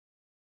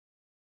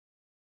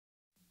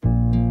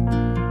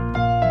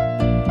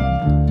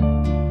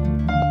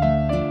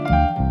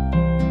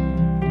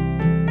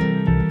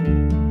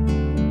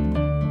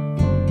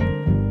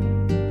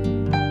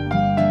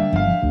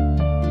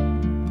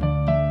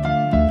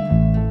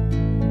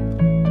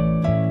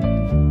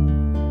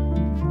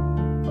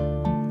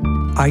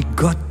I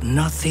got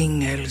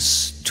nothing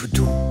else to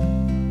do,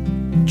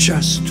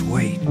 just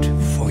wait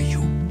for you.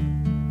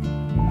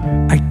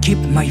 I keep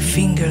my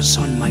fingers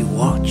on my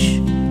watch,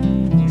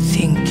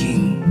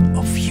 thinking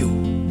of you.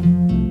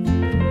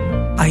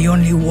 I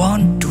only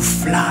want to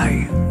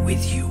fly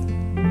with you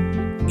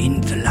in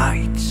the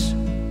lights,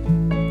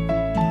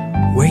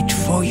 wait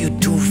for you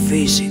to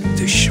visit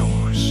the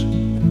shores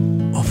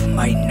of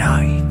my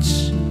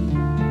nights.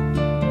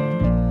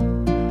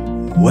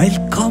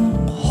 Welcome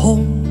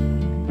home.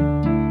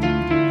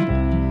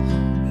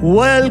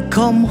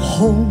 Welcome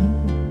home.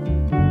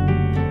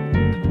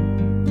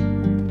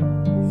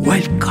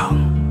 Welcome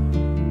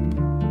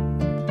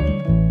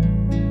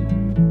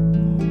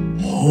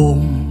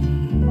home.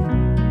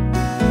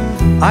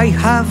 I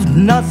have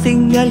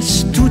nothing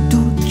else to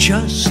do,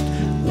 just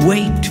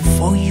wait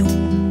for you.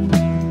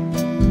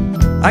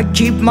 I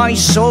keep my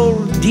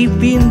soul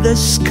deep in the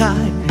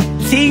sky,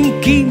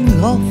 thinking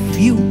of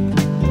you.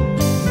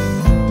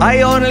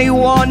 I only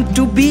want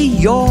to be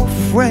your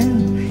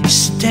friend,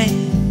 stay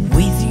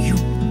with you.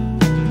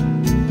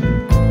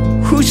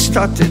 Who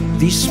started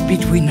this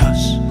between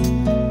us,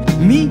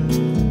 me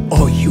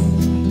or you?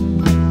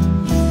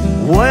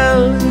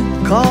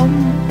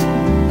 Welcome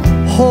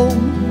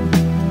home.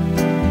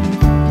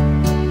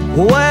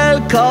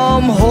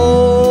 Welcome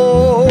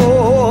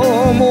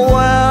home.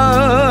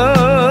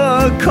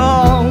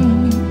 Welcome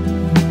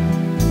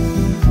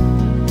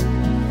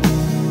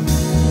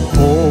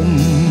home.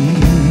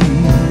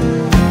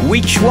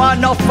 Which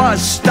one of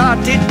us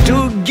started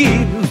to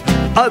give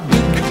a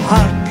big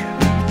hug?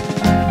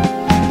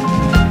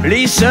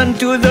 Listen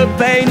to the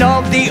pain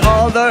of the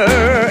other,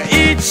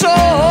 it's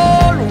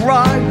all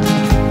right.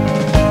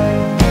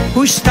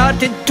 Who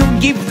started to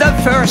give the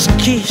first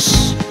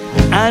kiss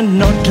and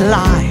not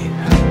lie?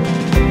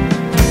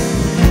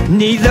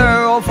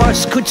 Neither of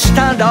us could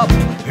stand up,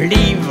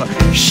 leave,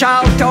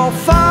 shout or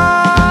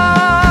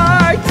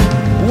fight.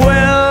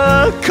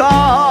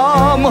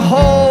 Welcome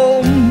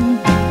home.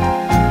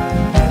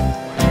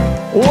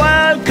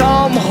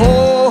 Welcome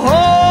home.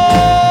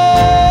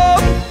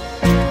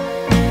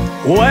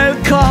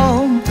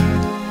 Welcome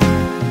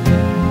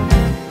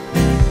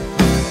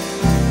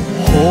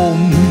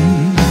home.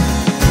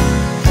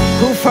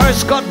 Who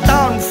first got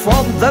down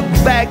from the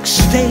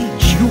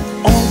backstage, you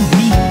or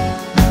me?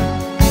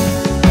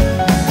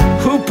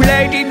 Who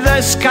played in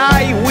the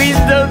sky with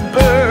the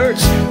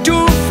birds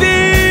to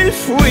feel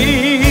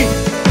free?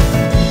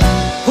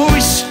 Who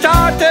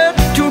started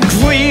to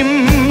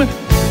dream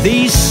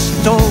this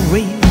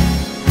story?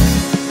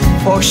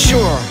 For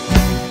sure,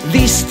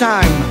 this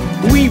time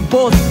we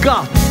both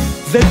got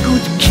the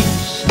good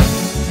kiss.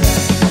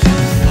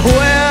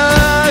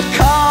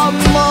 Welcome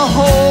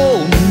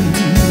home.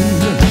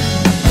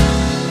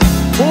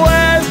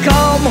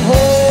 Welcome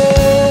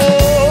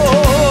home.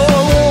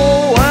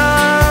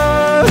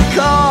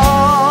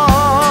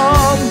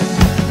 Welcome.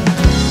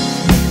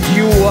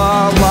 You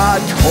are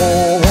at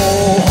home.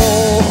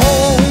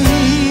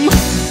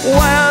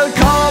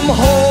 Welcome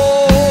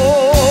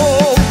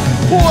home.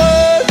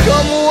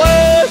 Welcome,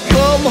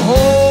 welcome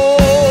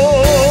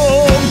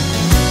home.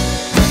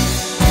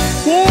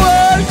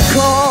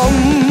 Welcome.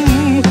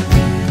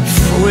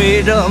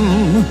 Freedom,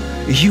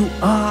 you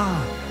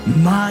are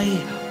my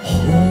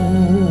home.